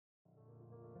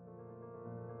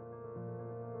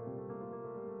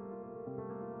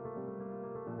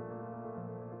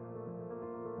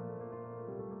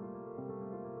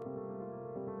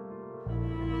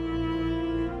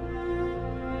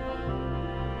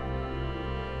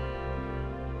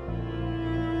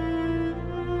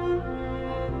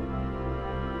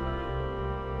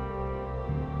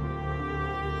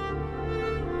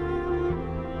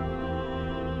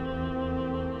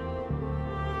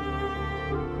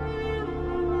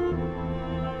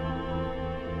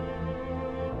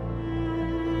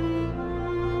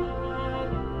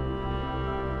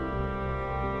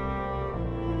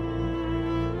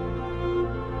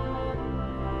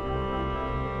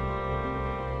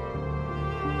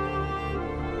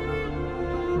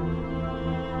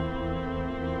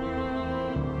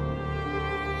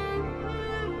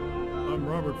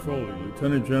Robert Foley,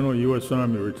 Lieutenant General, U.S.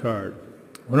 Army, retired.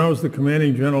 When I was the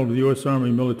Commanding General of the U.S. Army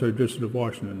Military District of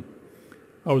Washington,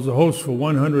 I was the host for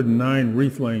 109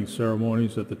 wreath-laying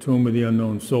ceremonies at the Tomb of the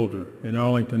Unknown Soldier in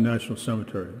Arlington National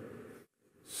Cemetery.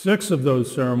 6 of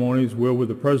those ceremonies were with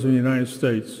the President of the United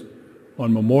States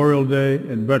on Memorial Day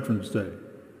and Veterans Day,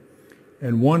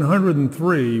 and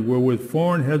 103 were with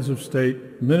foreign heads of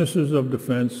state, ministers of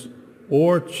defense,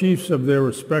 or chiefs of their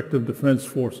respective defense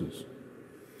forces.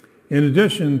 In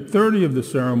addition, 30 of the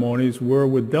ceremonies were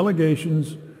with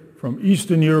delegations from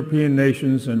Eastern European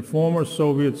nations and former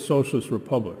Soviet socialist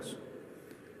republics,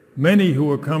 many who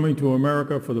were coming to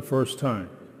America for the first time.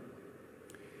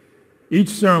 Each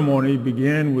ceremony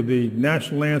began with the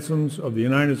national anthems of the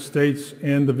United States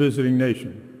and the visiting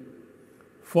nation,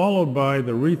 followed by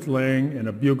the wreath-laying and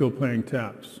a bugle-playing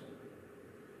taps.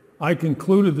 I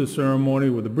concluded the ceremony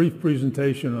with a brief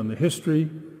presentation on the history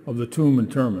of the tomb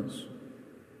interments.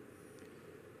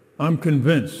 I'm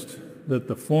convinced that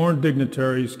the foreign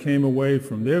dignitaries came away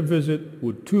from their visit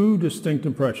with 2 distinct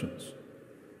impressions.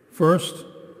 First,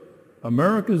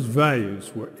 America's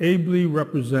values were ably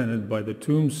represented by the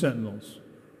tomb sentinels,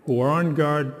 who are on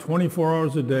guard 24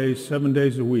 hours a day, 7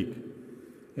 days a week,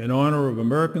 in honor of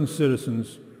American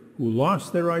citizens who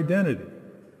lost their identity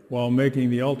while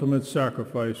making the ultimate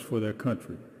sacrifice for their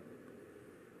country.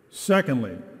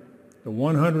 Secondly, the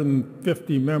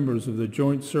 150 members of the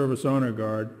Joint Service Honor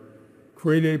Guard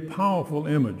create a powerful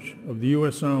image of the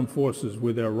U.S. Armed Forces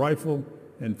with their rifle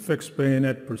and fixed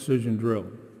bayonet precision drill.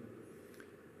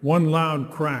 One loud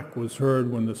crack was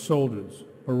heard when the soldiers,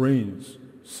 Marines,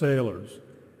 sailors,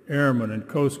 airmen, and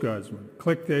Coast Guardsmen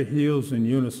clicked their heels in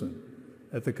unison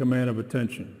at the command of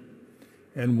attention,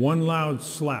 and one loud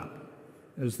slap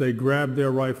as they grabbed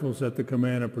their rifles at the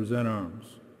command of present arms.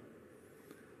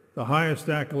 The highest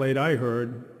accolade I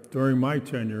heard during my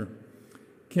tenure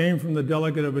came from the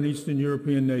delegate of an Eastern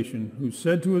European nation who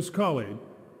said to his colleague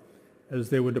as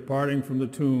they were departing from the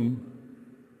tomb,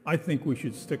 "I think we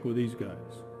should stick with these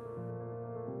guys."